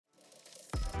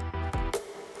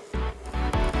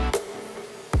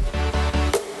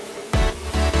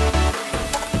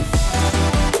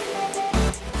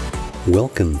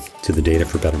Welcome to the Data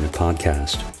for Betterment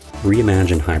podcast,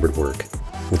 Reimagine Hybrid Work,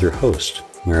 with your host,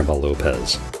 Maribel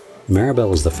Lopez.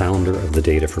 Maribel is the founder of the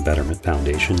Data for Betterment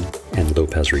Foundation and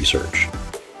Lopez Research.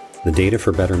 The Data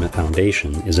for Betterment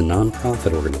Foundation is a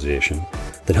nonprofit organization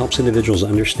that helps individuals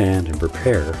understand and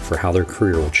prepare for how their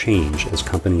career will change as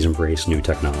companies embrace new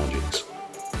technologies.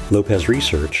 Lopez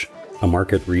Research, a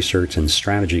market research and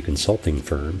strategy consulting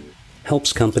firm,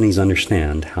 helps companies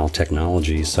understand how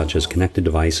technologies such as connected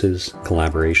devices,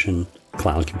 collaboration,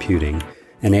 cloud computing,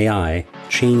 and AI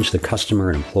change the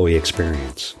customer and employee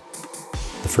experience.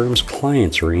 The firm's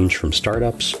clients range from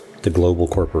startups to global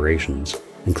corporations,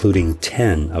 including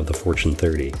 10 of the Fortune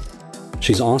 30.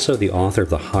 She's also the author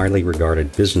of the highly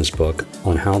regarded business book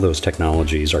on how those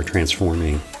technologies are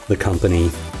transforming the company,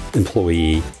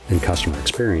 employee, and customer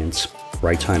experience,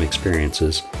 Right Time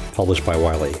Experiences, published by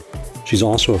Wiley. She's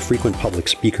also a frequent public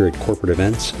speaker at corporate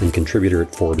events and contributor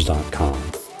at Forbes.com.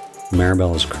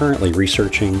 Maribel is currently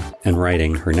researching and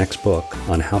writing her next book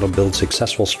on how to build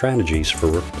successful strategies for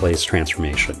workplace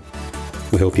transformation.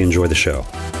 We hope you enjoy the show.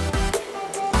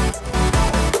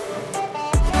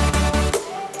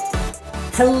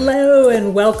 Hello,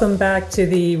 and welcome back to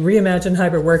the Reimagine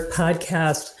Hybrid Work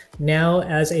podcast. Now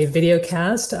as a video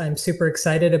cast, I'm super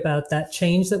excited about that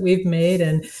change that we've made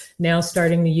and now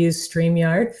starting to use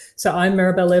StreamYard. So I'm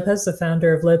Maribel Lopez, the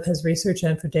founder of Lopez Research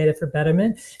and for Data for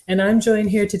Betterment. And I'm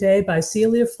joined here today by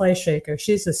Celia Fleischaker.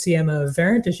 She's the CMO of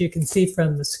Verint, as you can see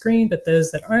from the screen, but those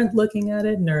that aren't looking at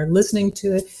it and are listening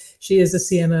to it, she is the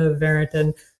CMO of Verint.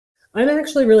 And I'm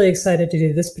actually really excited to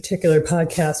do this particular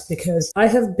podcast because I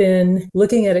have been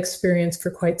looking at experience for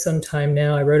quite some time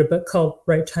now. I wrote a book called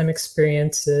Right Time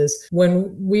Experiences.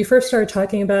 When we first started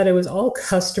talking about it, it was all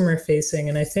customer facing.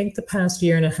 And I think the past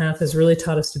year and a half has really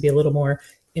taught us to be a little more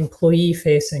employee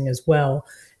facing as well.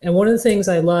 And one of the things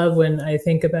I love when I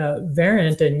think about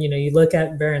Verint, and you look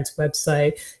at Verint's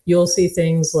website, you'll see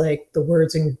things like the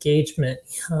words engagement.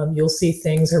 You'll see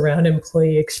things around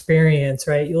employee experience,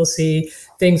 right? You'll see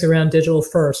things around digital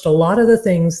first. A lot of the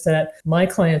things that my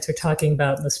clients are talking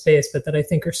about in the space, but that I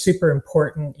think are super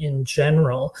important in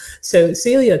general. So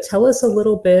Celia, tell us a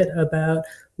little bit about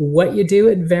what you do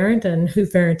at Verint and who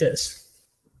Verint is.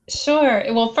 Sure.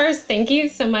 Well, first, thank you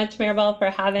so much, Maribel, for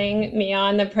having me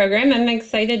on the program. I'm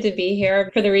excited to be here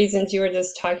for the reasons you were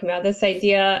just talking about, this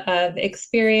idea of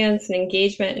experience and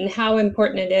engagement and how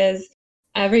important it is.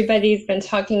 Everybody's been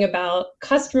talking about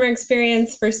customer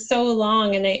experience for so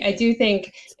long, and I do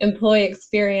think employee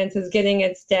experience is getting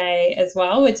its day as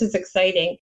well, which is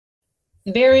exciting.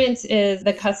 Verint is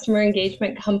the customer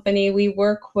engagement company. We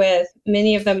work with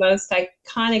many of the most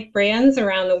iconic brands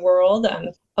around the world,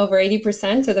 over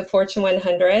 80% of the Fortune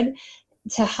 100,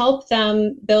 to help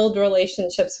them build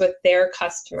relationships with their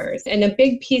customers. And a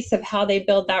big piece of how they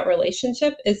build that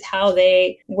relationship is how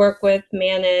they work with,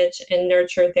 manage, and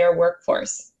nurture their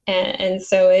workforce. And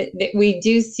so we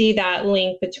do see that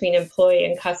link between employee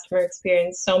and customer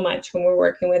experience so much when we're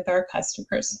working with our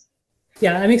customers.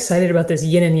 Yeah, I'm excited about this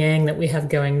yin and yang that we have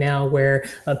going now, where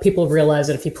people realize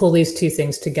that if you pull these two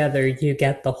things together, you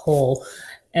get the whole.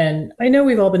 And I know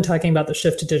we've all been talking about the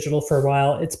shift to digital for a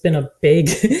while. It's been a big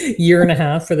year and a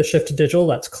half for the shift to digital.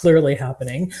 That's clearly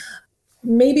happening.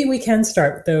 Maybe we can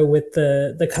start, though, with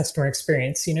the customer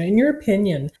experience. In your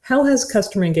opinion, how has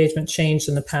customer engagement changed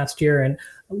in the past year? And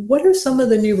what are some of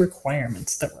the new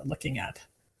requirements that we're looking at?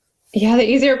 Yeah, the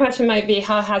easier question might be,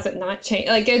 how has it not changed?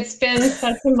 It's been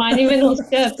such a monumental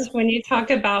shift when you talk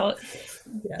about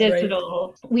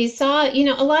digital. Right. We saw, a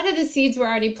lot of the seeds were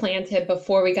already planted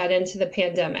before we got into the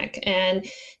pandemic. And,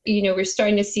 we're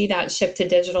starting to see that shift to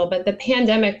digital, but the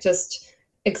pandemic just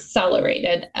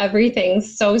accelerated everything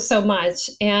so much.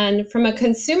 And from a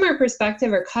consumer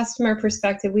perspective or customer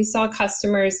perspective, we saw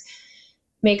customers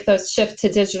make those shift to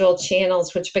digital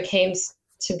channels, which became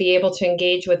to be able to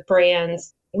engage with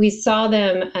brands. We saw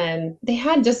them, they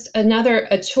had just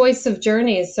a choice of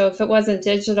journeys. So if it wasn't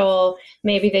digital,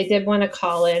 maybe they did want to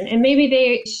call in, and maybe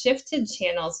they shifted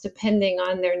channels depending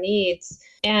on their needs.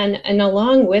 And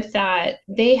along with that,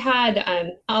 they had,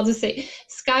 I'll just say,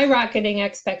 skyrocketing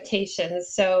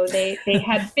expectations. So they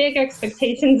had big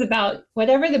expectations about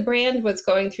whatever the brand was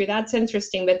going through. That's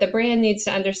interesting, but the brand needs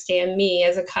to understand me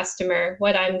as a customer,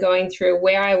 what I'm going through,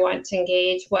 where I want to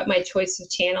engage, what my choice of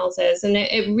channels is. And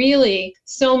it really,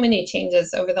 so many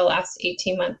changes over the last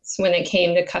 18 months when it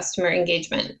came to customer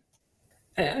engagement.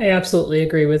 I absolutely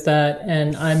agree with that.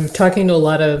 And I'm talking to a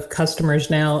lot of customers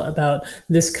now about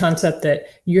this concept that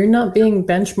you're not being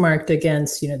benchmarked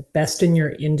against, best in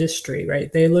your industry,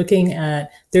 right? They're looking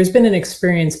at, there's been an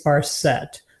experience bar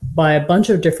set by a bunch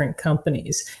of different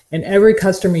companies. And every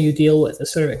customer you deal with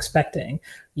is sort of expecting,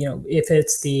 if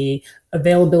it's the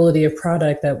availability of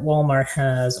product that Walmart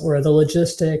has, or the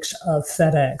logistics of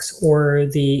FedEx, or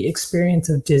the experience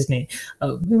of Disney,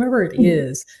 whoever it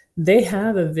is, they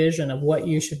have a vision of what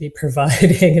you should be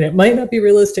providing. And it might not be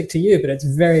realistic to you, but it's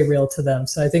very real to them.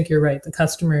 So I think you're right. The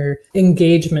customer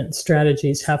engagement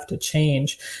strategies have to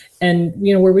change. And,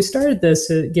 where we started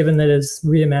this, given that it's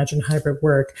reimagined hybrid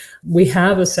work, we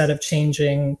have a set of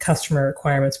changing customer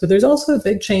requirements, but there's also a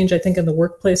big change, I think, in the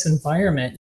workplace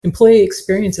environment. Employee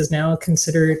experience is now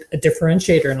considered a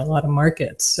differentiator in a lot of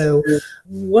markets. So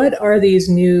what are these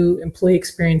new employee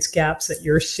experience gaps that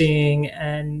you're seeing,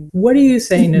 and what are you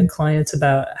saying to clients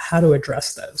about how to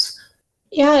address those?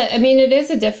 Yeah, I mean, it is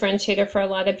a differentiator for a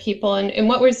lot of people. And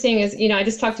what we're seeing is, I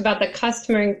just talked about the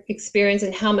customer experience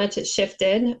and how much it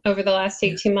shifted over the last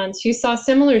 18 months. You saw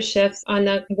similar shifts on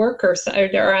the worker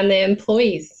side or on the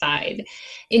employee side.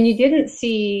 And you didn't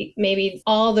see maybe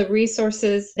all the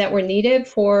resources that were needed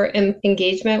for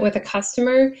engagement with a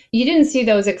customer. You didn't see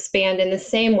those expand in the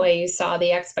same way you saw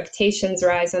the expectations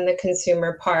rise on the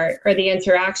consumer part, or the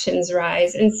interactions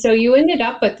rise. And so you ended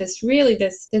up with this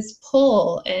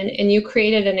pull, and you created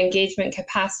an engagement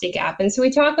capacity gap. And so we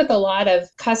talk with a lot of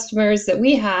customers that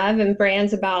we have and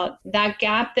brands about that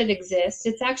gap that exists.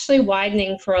 It's actually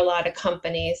widening for a lot of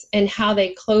companies, and how they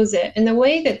close it. And the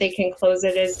way that they can close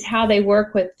it is how they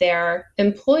work with their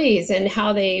employees and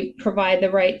how they provide the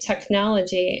right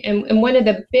technology. And one of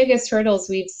the biggest hurdles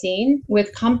we've seen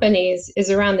with companies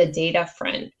is around the data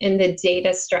front and the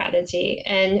data strategy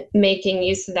and making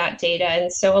use of that data.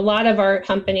 And so a lot of our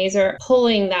companies are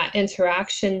pulling that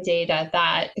interaction data,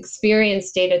 that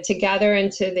experience data, together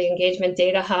into the engagement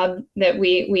data hub that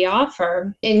we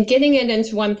offer. And getting it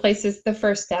into one place is the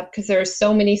first step, because there are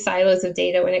so many silos of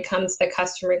data when it comes to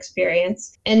customer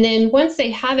experience. And then once they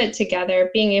have it together,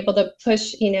 being able to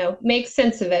push, make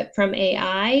sense of it from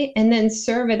AI, and then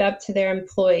serve it up to their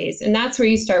employees. And that's where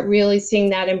you start really seeing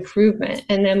that improvement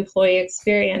in the employee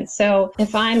experience. So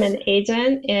if I'm an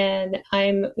agent and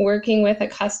I'm working with a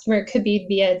customer, it could be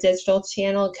via digital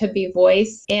channel, it could be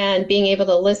voice, and being able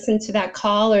to listen to that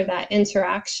call or that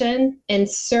interaction and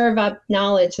serve up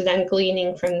knowledge that I'm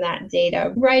gleaning from that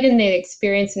data right in the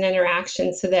experience and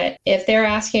interaction, so that if they're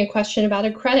asking a question about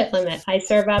a credit limit, I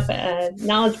serve up a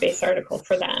knowledge base article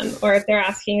for them. Or if they're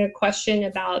asking a question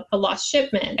about a lost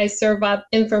shipment, I serve up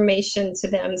information to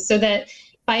them, so that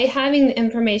by having the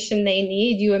information they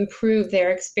need, you improve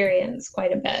their experience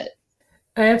quite a bit.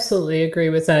 I absolutely agree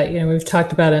with that. We've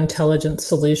talked about intelligent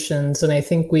solutions, and I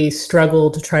think we struggle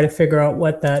to try to figure out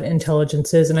what that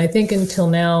intelligence is. And I think until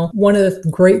now, one of the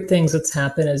great things that's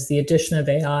happened is the addition of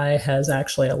AI has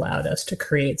actually allowed us to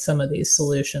create some of these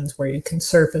solutions where you can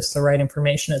surface the right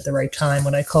information at the right time,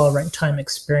 what I call a right time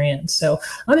experience. So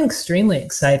I'm extremely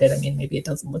excited. I mean, maybe it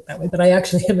doesn't look that way, but I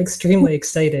actually am extremely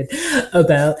excited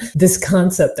about this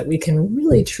concept that we can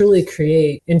really, truly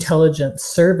create intelligent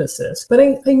services. But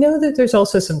I know that there's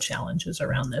also some challenges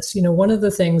around this. One of the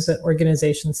things that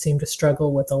organizations seem to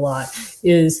struggle with a lot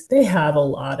is they have a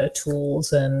lot of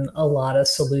tools and a lot of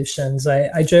solutions.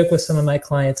 I joke with some of my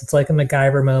clients, it's like a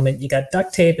MacGyver moment. You got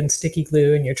duct tape and sticky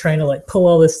glue, and you're trying to pull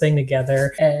all this thing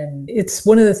together. And it's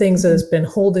one of the things that has been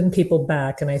holding people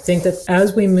back. And I think that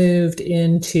as we moved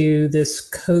into this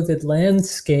COVID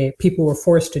landscape, people were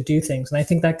forced to do things. And I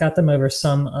think that got them over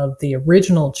some of the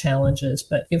original challenges.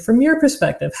 But from your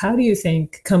perspective, how do you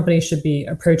think companies should be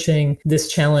approaching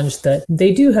this challenge that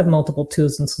they do have multiple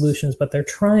tools and solutions, but they're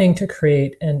trying to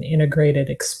create an integrated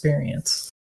experience?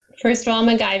 First of all,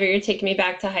 MacGyver, you're taking me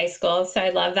back to high school, so I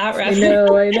love that reference.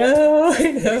 I know.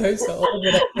 I'm so old.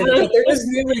 But there was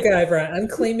new MacGyver. I'm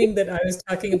claiming that I was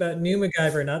talking about new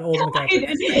MacGyver, not old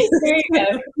MacGyver. There you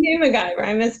go. New MacGyver.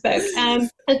 I misspoke.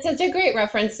 It's such a great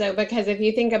reference, though, because if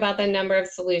you think about the number of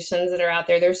solutions that are out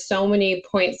there, there's so many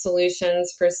point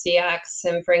solutions for CX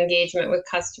and for engagement with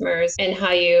customers and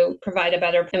how you provide a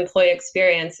better employee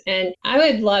experience. And I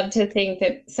would love to think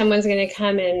that someone's going to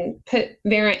come and put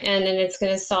Verint in and it's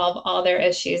going to solve all their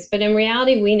issues. But in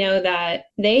reality, we know that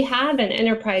they have an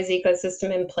enterprise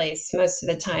ecosystem in place most of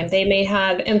the time. They may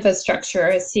have infrastructure,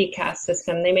 a CCaaS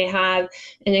system. They may have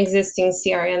an existing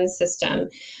CRM system.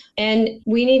 And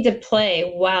we need to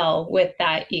play well with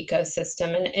that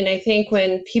ecosystem. And I think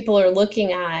when people are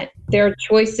looking at their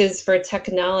choices for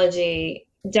technology,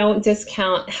 don't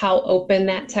discount how open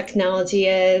that technology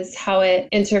is, how it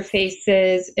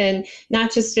interfaces, and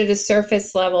not just at a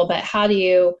surface level, but how do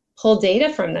you pull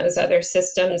data from those other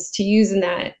systems to use in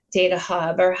that data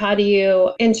hub, or how do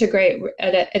you integrate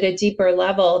at a deeper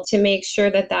level to make sure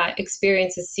that that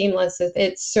experience is seamless if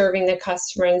it's serving the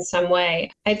customer in some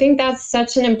way? I think that's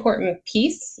such an important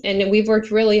piece. And we've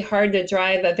worked really hard to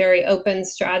drive a very open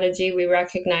strategy. We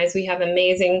recognize we have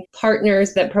amazing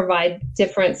partners that provide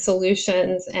different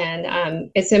solutions.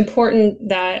 And it's important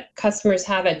that customers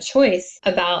have a choice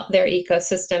about their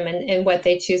ecosystem and what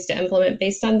they choose to implement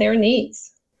based on their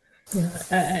needs. Yeah,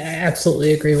 I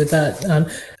absolutely agree with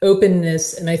that.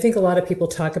 Openness, and I think a lot of people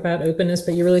talk about openness,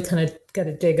 but you really kind of got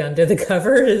to dig under the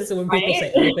cover. So when people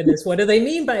say openness, what do they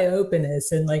mean by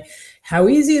openness? And like, how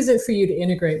easy is it for you to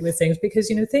integrate with things? Because,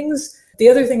 the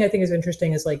other thing I think is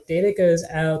interesting is like data goes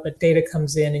out, but data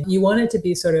comes in, and you want it to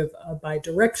be sort of a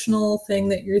bi-directional thing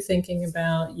that you're thinking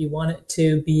about. You want it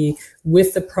to be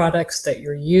with the products that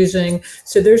you're using.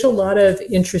 So there's a lot of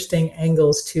interesting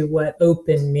angles to what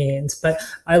open means, but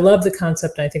I love the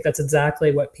concept. And I think that's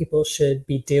exactly what people should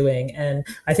be doing. And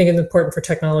I think it's important for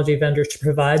technology vendors to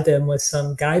provide them with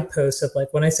some guideposts of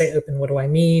like, when I say open, what do I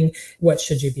mean? What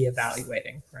should you be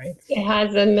evaluating, right? It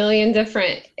has a million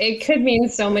different, it could mean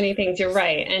so many things. You're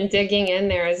right. And digging in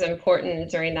there is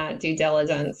important during that due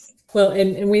diligence. Well,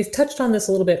 and we've touched on this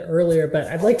a little bit earlier, but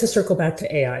I'd like to circle back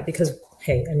to AI because,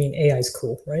 hey, I mean, AI is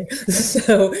cool, right?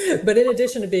 So, but in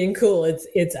addition to being cool,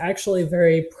 it's actually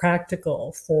very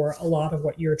practical for a lot of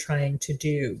what you're trying to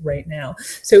do right now.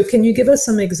 So can you give us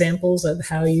some examples of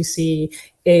how you see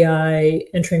AI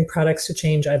entering products to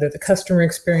change either the customer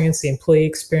experience, the employee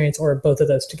experience, or both of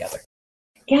those together?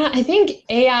 Yeah, I think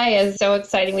AI is so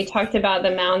exciting. We talked about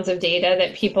the mounds of data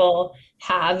that people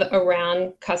have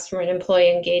around customer and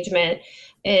employee engagement.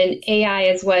 And AI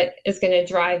is what is going to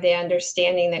drive the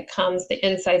understanding that comes, the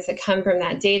insights that come from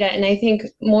that data. And I think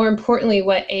more importantly,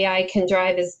 what AI can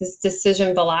drive is this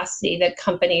decision velocity that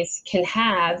companies can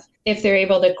have if they're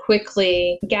able to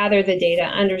quickly gather the data,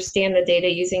 understand the data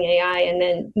using AI, and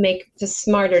then make just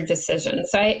smarter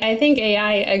decisions. So I think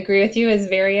AI, I agree with you, is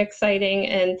very exciting.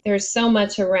 And there's so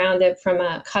much around it from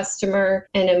a customer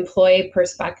and employee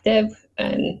perspective.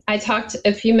 And I talked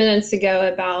a few minutes ago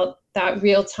about that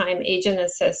real-time agent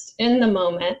assist in the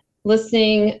moment,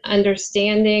 listening,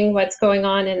 understanding what's going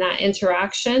on in that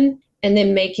interaction, and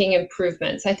then making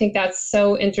improvements. I think that's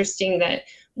so interesting that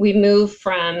we move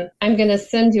from, I'm going to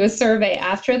send you a survey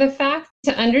after the fact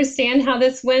to understand how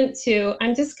this went, to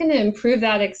I'm just going to improve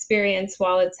that experience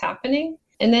while it's happening.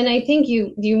 And then I think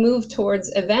you move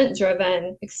towards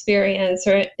event-driven experience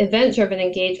or event-driven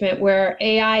engagement, where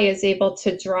AI is able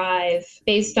to drive,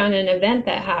 based on an event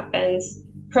that happens,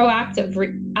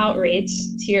 proactive outreach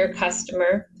to your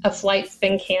customer. A flight's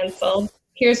been canceled.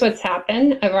 Here's what's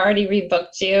happened. I've already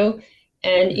rebooked you,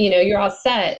 and you're all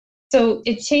set. So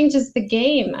it changes the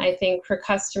game, I think, for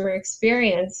customer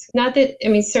experience. Not that,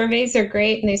 surveys are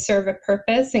great and they serve a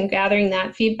purpose, and gathering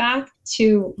that feedback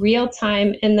to real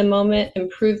time in the moment,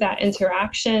 improve that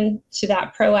interaction, to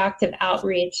that proactive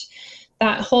outreach.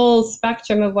 That whole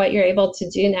spectrum of what you're able to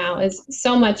do now is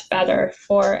so much better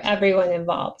for everyone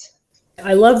involved.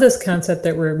 I love this concept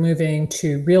that we're moving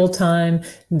to real time,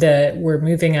 that we're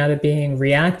moving out of being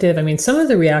reactive. Some of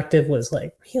the reactive was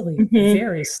like really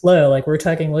very slow. Like we're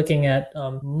looking at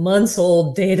months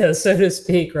old data, so to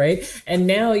speak, right? And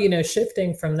now,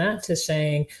 shifting from that to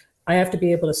saying, I have to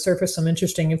be able to surface some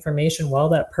interesting information while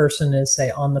that person is,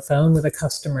 say, on the phone with a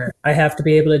customer. I have to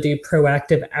be able to do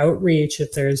proactive outreach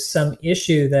if there's some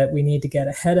issue that we need to get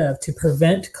ahead of, to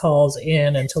prevent calls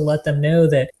in and to let them know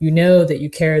that you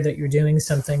care, that you're doing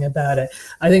something about it.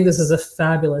 I think this is a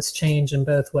fabulous change in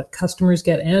both what customers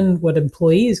get and what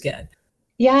employees get.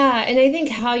 Yeah, and I think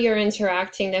how you're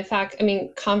interacting, the fact,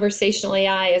 conversational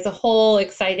AI is a whole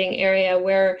exciting area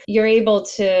where you're able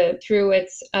to, through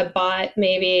a bot,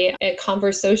 maybe a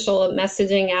conversation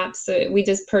messaging app. So we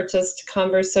just purchased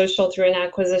Conversocial through an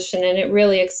acquisition, and it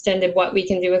really extended what we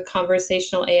can do with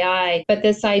conversational AI. But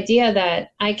this idea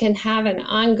that I can have an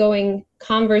ongoing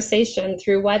conversation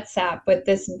through WhatsApp with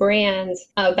this brand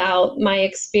about my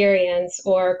experience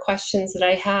or questions that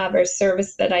I have or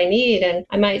service that I need. And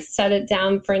I might set it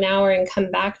down for an hour and come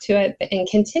back to it and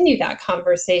continue that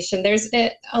conversation. There's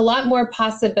a lot more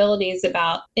possibilities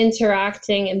about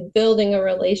interacting and building a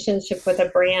relationship with a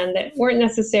brand that weren't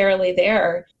necessarily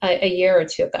there a year or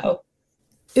two ago.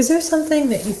 Is there something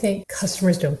that you think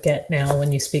customers don't get now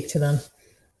when you speak to them?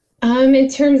 In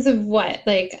terms of what?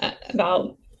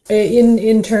 About...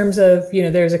 In terms of,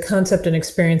 there's a concept and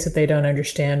experience that they don't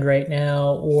understand right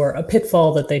now, or a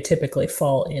pitfall that they typically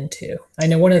fall into. I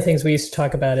know one of the things we used to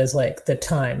talk about is like the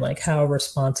time, like how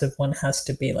responsive one has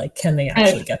to be, like, can they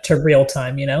actually get to real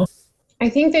time, I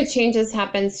think the changes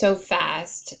happen so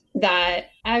fast that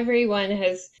everyone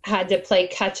has had to play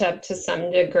catch up to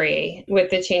some degree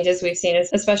with the changes we've seen,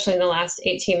 especially in the last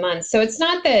 18 months. So it's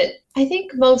not that I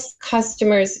think most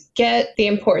customers get the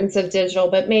importance of digital,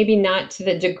 but maybe not to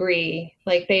the degree.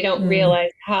 Like they don't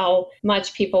realize how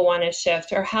much people want to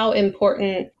shift or how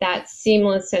important that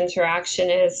seamless interaction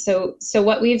is. So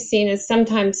what we've seen is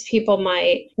sometimes people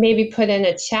might maybe put in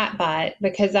a chat bot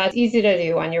because that's easy to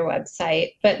do on your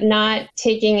website, but not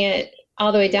taking it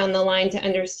all the way down the line to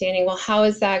understanding, well, how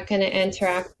is that going to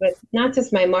interact with not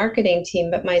just my marketing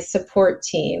team, but my support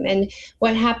team? And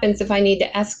what happens if I need to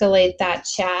escalate that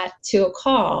chat to a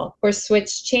call or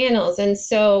switch channels? And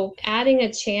so adding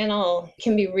a channel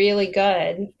can be really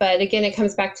good. But again, it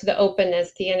comes back to the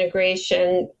openness, the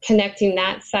integration, connecting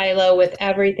that silo with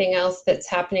everything else that's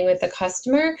happening with the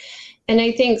customer. And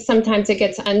I think sometimes it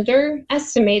gets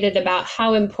underestimated about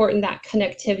how important that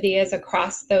connectivity is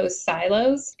across those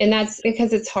silos. And that's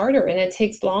because it's harder and it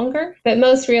takes longer. But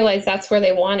most realize that's where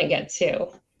they want to get to.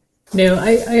 No, I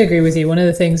agree with you. One of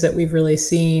the things that we've really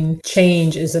seen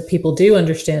change is that people do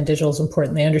understand digital is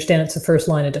important. They understand it's the first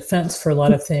line of defense for a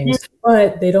lot of things,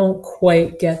 but they don't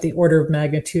quite get the order of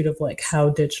magnitude of like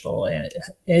how digital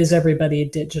is everybody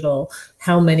digital,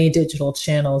 how many digital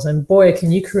channels, and boy,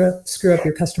 can you screw up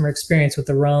your customer experience with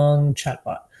the wrong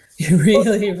chatbot. You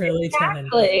really can.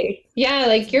 Exactly. Yeah,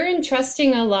 like you're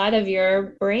entrusting a lot of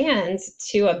your brands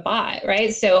to a bot,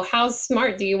 right? So how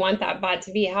smart do you want that bot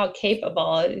to be? How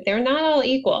capable? They're not all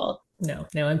equal. No,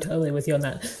 I'm totally with you on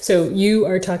that. So you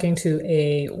are talking to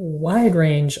a wide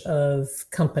range of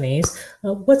companies.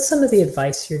 What's some of the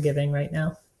advice you're giving right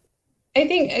now? I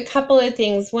think a couple of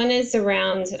things. One is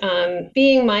around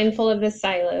being mindful of the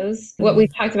silos. What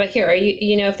we've talked about here, are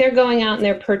if they're going out and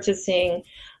they're purchasing,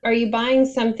 are you buying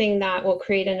something that will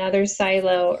create another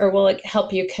silo or will it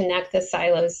help you connect the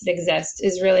silos that exist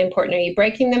is really important. Are you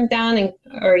breaking them down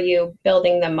or are you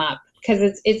building them up?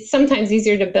 Because it's sometimes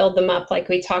easier to build them up like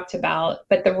we talked about,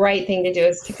 but the right thing to do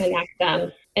is to connect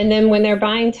them. And then when they're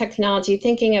buying technology,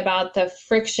 thinking about the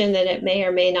friction that it may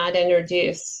or may not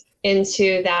introduce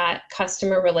into that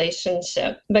customer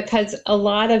relationship, because a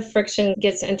lot of friction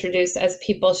gets introduced as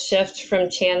people shift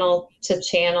from channel to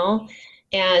channel.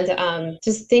 And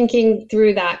just thinking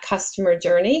through that customer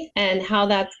journey and how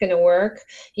that's going to work.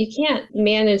 You can't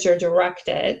manage or direct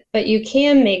it, but you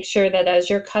can make sure that as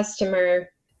your customer,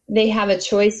 they have a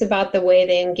choice about the way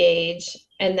they engage,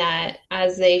 and that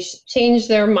as they change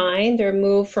their mind or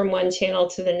move from one channel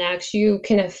to the next, you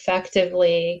can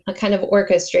effectively kind of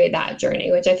orchestrate that journey,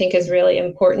 which I think is really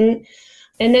important.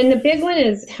 And then the big one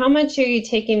is how much are you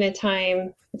taking the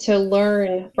time to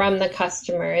learn from the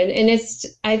customer? And it's,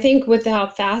 I think with how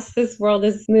fast this world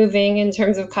is moving in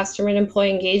terms of customer and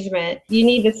employee engagement, you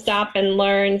need to stop and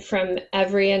learn from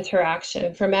every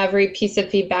interaction, from every piece of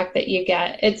feedback that you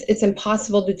get. It's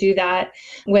impossible to do that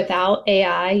without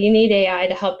AI. You need AI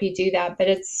to help you do that, but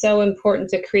it's so important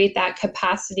to create that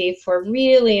capacity for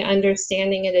really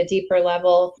understanding at a deeper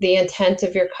level the intent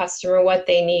of your customer, what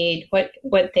they need, what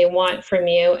they want from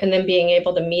you, and then being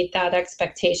able to meet that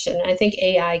expectation. I think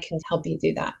AI can help you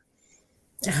do that.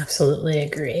 Absolutely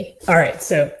agree. All right.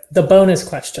 So the bonus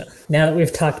question, now that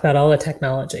we've talked about all the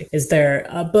technology, is there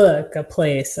a book, a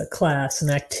place, a class,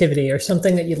 an activity, or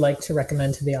something that you'd like to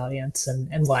recommend to the audience and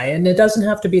why? And it doesn't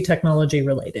have to be technology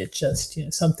related, just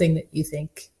something that you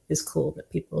think is cool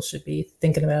that people should be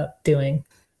thinking about doing.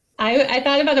 I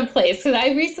thought about a place because I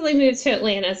recently moved to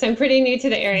Atlanta, so I'm pretty new to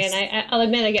the area, and I'll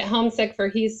admit I get homesick for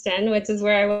Houston, which is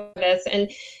where I was.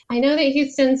 And I know that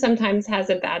Houston sometimes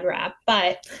has a bad rap,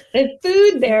 but the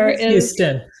food there is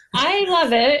Houston. I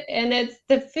love it, and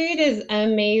the food is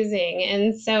amazing.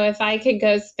 And so if I could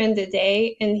go spend a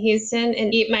day in Houston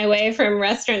and eat my way from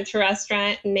restaurant to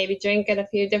restaurant and maybe drink at a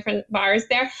few different bars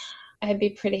there, I'd be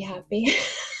pretty happy.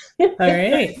 All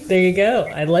right, there you go.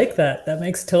 I like that. That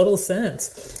makes total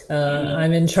sense.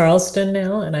 I'm in Charleston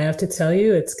now, and I have to tell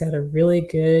you, it's got a really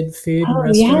good food and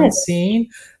restaurant scene.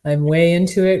 I'm way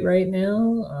into it right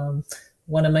now.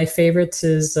 One of my favorites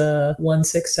is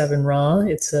 167 Raw.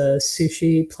 It's a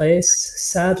sushi place.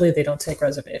 Sadly, they don't take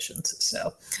reservations.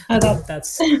 So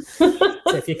that's so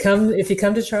if you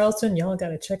come to Charleston, y'all got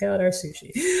to check out our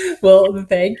sushi. Well,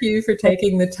 thank you for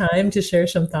taking the time to share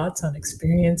some thoughts on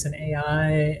experience and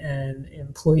AI and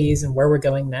employees and where we're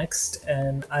going next.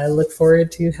 And I look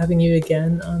forward to having you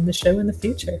again on the show in the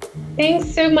future.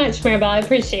 Thanks so much, Maribel. I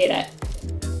appreciate it.